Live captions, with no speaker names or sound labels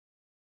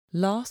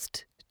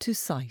Lost to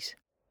sight.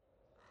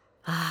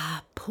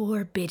 Ah,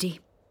 poor Biddy.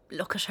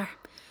 Look at her.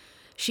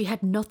 She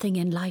had nothing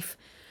in life,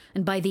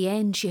 and by the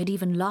end she had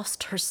even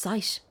lost her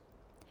sight.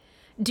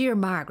 Dear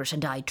Margaret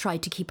and I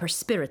tried to keep her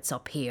spirits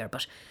up here,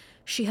 but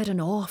she had an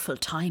awful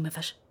time of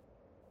it.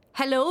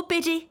 Hello,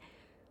 Biddy.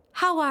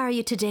 How are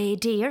you today,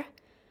 dear?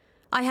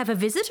 I have a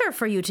visitor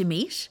for you to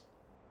meet.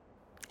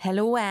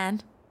 Hello,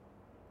 Anne.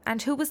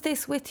 And who was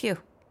this with you?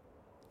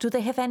 Do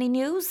they have any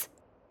news?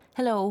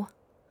 Hello.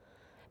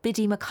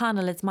 Biddy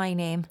McConnell is my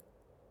name.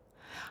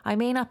 I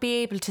may not be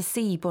able to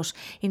see, but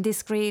in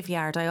this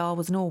graveyard I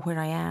always know where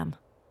I am.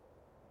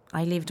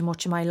 I lived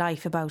much of my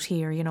life about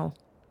here, you know.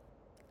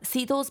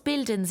 See those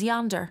buildings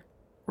yonder,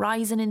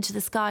 rising into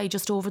the sky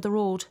just over the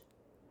road?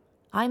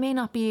 I may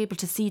not be able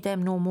to see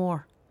them no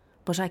more,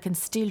 but I can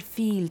still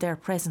feel their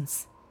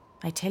presence.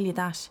 I tell you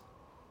that.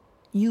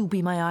 You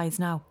be my eyes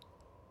now.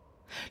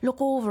 Look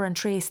over and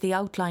trace the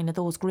outline of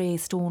those grey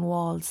stone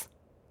walls,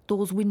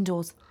 those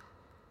windows,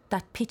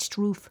 that pitched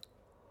roof.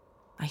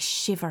 I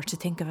shiver to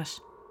think of it.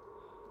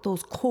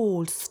 Those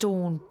cold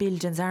stone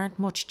buildings aren't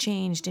much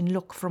changed in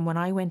look from when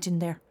I went in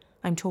there,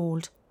 I'm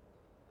told.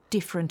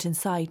 Different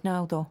inside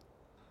now, though.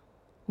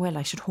 Well,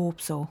 I should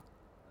hope so.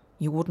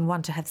 You wouldn't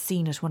want to have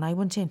seen it when I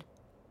went in.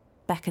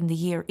 Back in the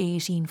year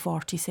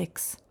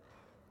 1846.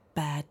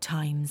 Bad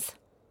times.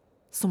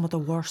 Some of the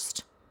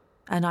worst.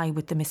 And I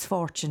with the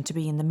misfortune to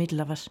be in the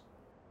middle of it.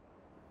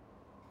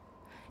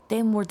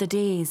 Them were the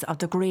days of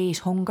the Great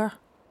Hunger.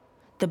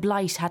 The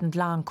blight hadn't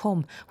long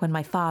come when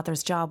my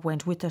father's job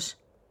went with it.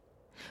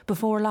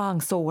 Before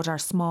long, so would our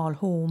small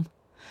home,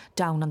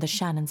 down on the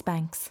Shannon's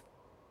banks.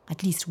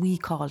 At least we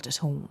called it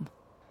home.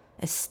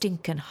 A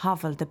stinking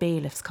hovel, the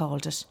bailiffs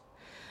called it,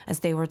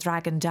 as they were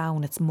dragging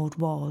down its mud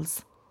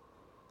walls.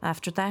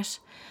 After that,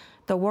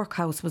 the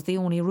workhouse was the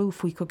only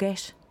roof we could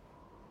get.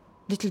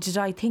 Little did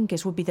I think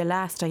it would be the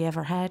last I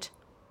ever had.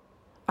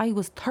 I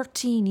was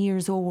 13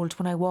 years old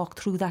when I walked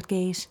through that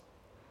gate.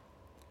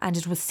 And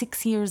it was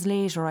 6 years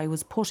later I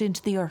was put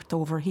into the earth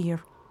over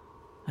here.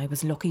 I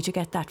was lucky to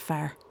get that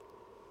far.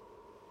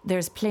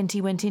 There's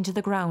plenty went into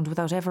the ground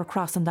without ever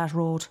crossing that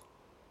road.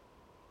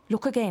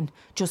 Look again,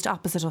 just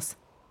opposite us.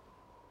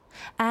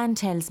 Anne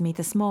tells me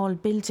the small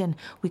building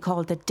we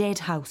call the Dead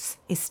House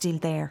is still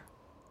there.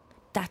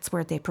 That's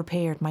where they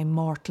prepared my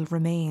mortal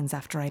remains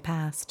after I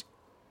passed.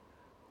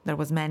 There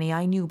was many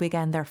I knew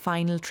began their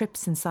final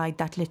trips inside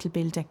that little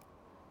building.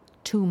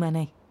 Too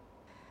many.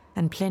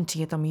 And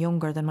plenty of them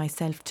younger than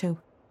myself too.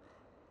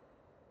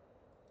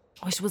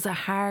 It was a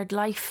hard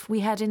life we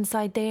had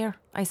inside there,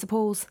 I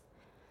suppose.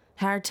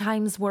 Hard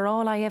times were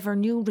all I ever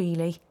knew,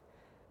 really.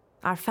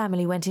 Our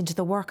family went into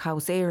the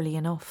workhouse early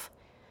enough.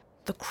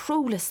 The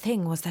cruellest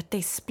thing was that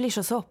they split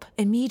us up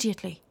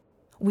immediately.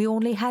 We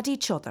only had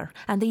each other,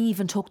 and they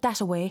even took that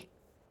away.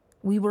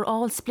 We were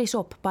all split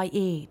up by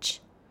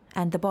age,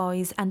 and the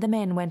boys and the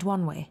men went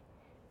one way,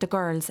 the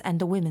girls and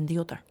the women the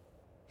other.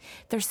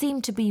 There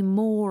seemed to be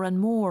more and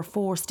more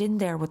forced in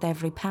there with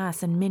every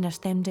passing minute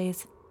them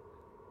days.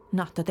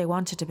 Not that they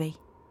wanted to be.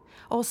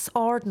 Us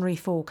ordinary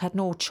folk had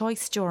no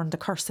choice during the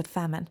cursed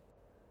famine.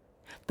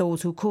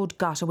 Those who could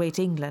got away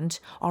to England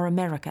or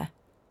America,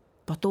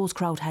 but those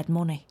crowd had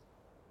money.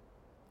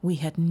 We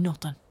had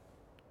nothing.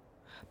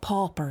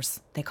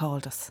 Paupers, they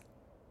called us.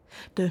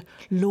 The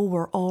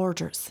lower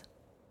orders.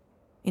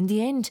 In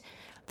the end,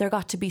 there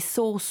got to be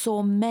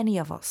so many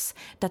of us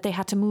that they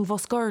had to move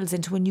us girls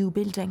into a new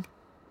building.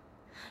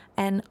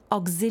 An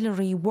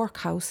auxiliary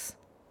workhouse,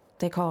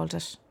 they called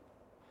it.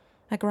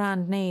 A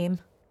grand name,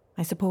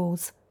 I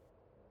suppose.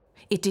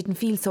 It didn't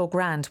feel so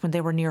grand when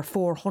there were near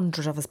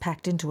 400 of us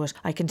packed into it,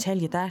 I can tell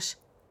you that.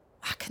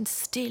 I can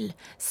still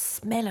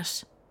smell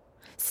it.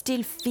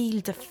 Still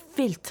feel the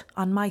filth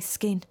on my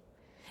skin.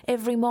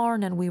 Every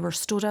morning we were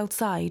stood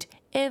outside,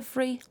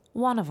 every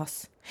one of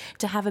us,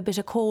 to have a bit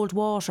of cold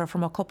water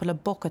from a couple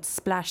of buckets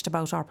splashed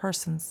about our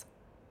persons.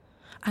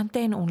 And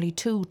then only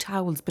 2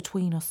 towels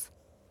between us.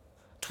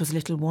 'Twas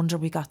little wonder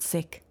we got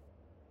sick.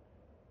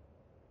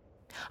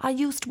 I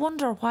used to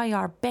wonder why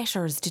our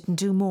betters didn't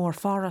do more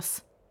for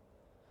us.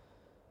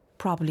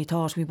 Probably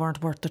thought we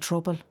weren't worth the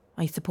trouble,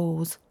 I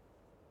suppose.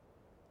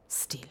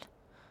 Still,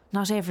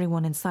 not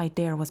everyone inside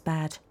there was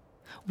bad.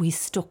 We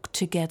stuck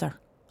together,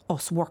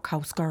 us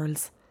workhouse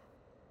girls.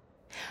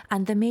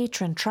 And the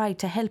matron tried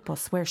to help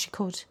us where she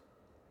could.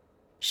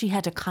 She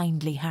had a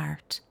kindly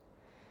heart.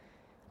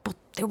 But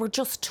there were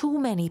just too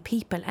many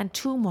people and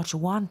too much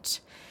want,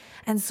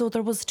 and so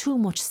there was too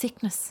much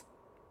sickness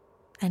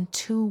and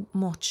too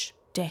much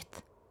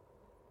death.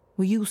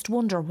 We used to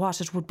wonder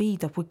what it would be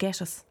that would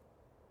get us.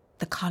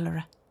 The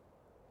cholera,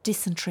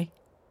 dysentery,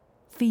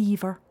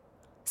 fever,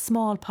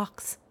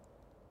 smallpox,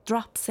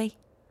 dropsy.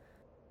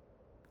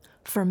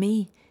 For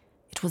me,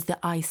 it was the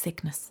eye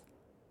sickness.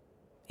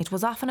 It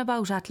was often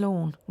about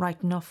Athlone,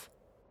 right enough.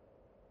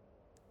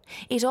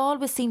 It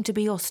always seemed to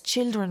be us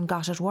children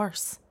got it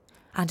worse,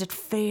 and it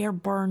fair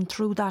burned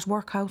through that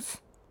workhouse.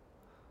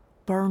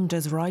 Burned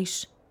as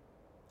right.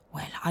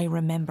 Well, I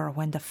remember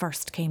when the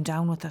first came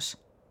down with it.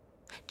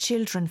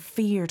 Children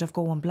feared of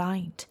going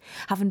blind,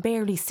 having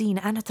barely seen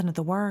anything of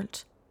the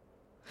world.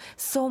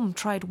 Some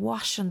tried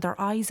washing their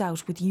eyes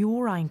out with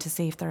urine to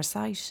save their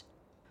sight.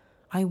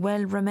 I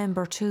well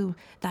remember too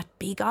that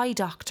big eye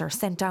doctor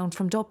sent down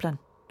from Dublin,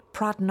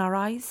 prodding our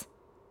eyes.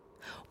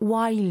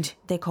 Wild,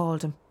 they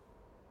called him.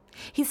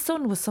 His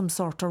son was some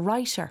sort of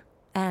writer,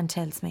 Anne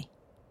tells me.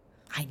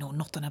 I know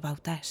nothing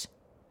about that.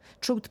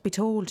 Truth be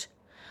told,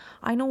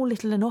 I know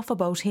little enough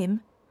about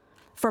him,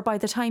 for by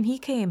the time he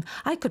came,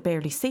 I could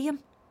barely see him.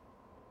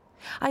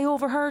 I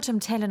overheard him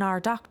telling our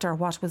doctor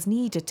what was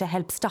needed to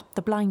help stop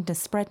the blindness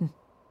spreading.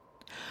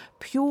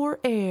 Pure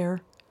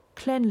air,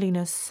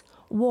 cleanliness,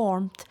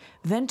 warmth,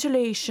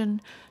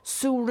 ventilation,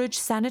 sewerage,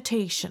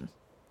 sanitation.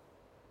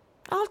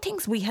 All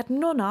things we had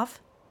none of,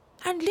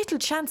 and little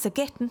chance of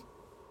getting.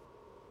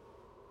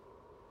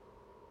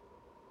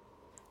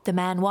 The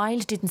man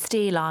Wild didn't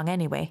stay long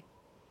anyway,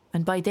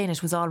 and by then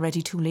it was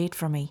already too late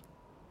for me.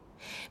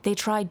 They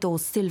tried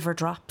those silver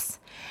drops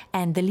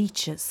and the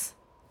leeches,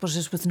 but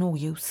it was no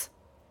use.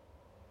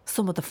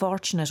 Some of the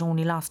fortunate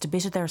only lost a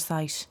bit of their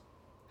sight.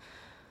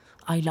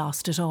 I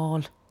lost it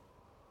all.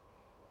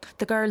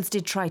 The girls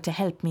did try to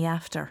help me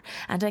after,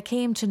 and I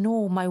came to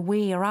know my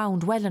way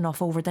around well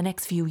enough over the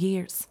next few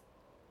years.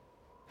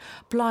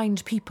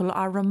 Blind people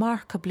are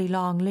remarkably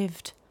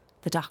long-lived,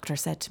 the doctor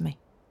said to me.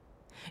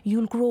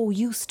 You'll grow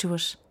used to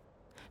it.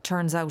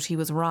 Turns out he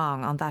was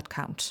wrong on that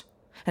count,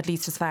 at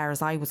least as far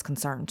as I was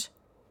concerned.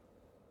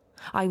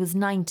 I was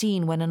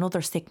 19 when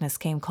another sickness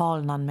came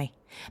calling on me,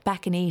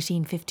 back in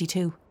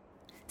 1852.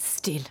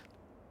 Still,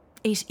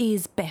 it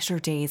is better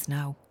days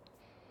now.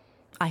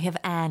 I have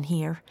Anne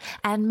here,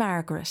 and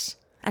Margaret,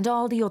 and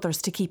all the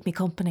others to keep me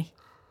company.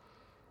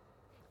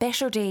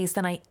 Better days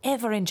than I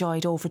ever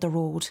enjoyed over the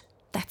road,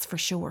 that's for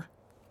sure.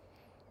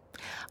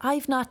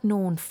 I've not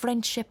known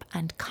friendship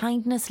and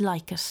kindness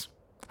like it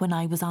when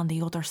I was on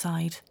the other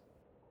side.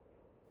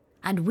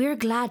 And we're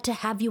glad to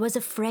have you as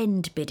a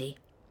friend, Biddy.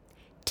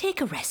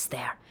 Take a rest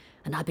there,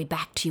 and I'll be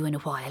back to you in a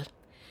while.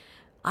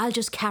 I'll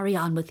just carry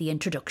on with the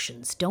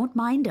introductions. Don't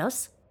mind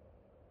us.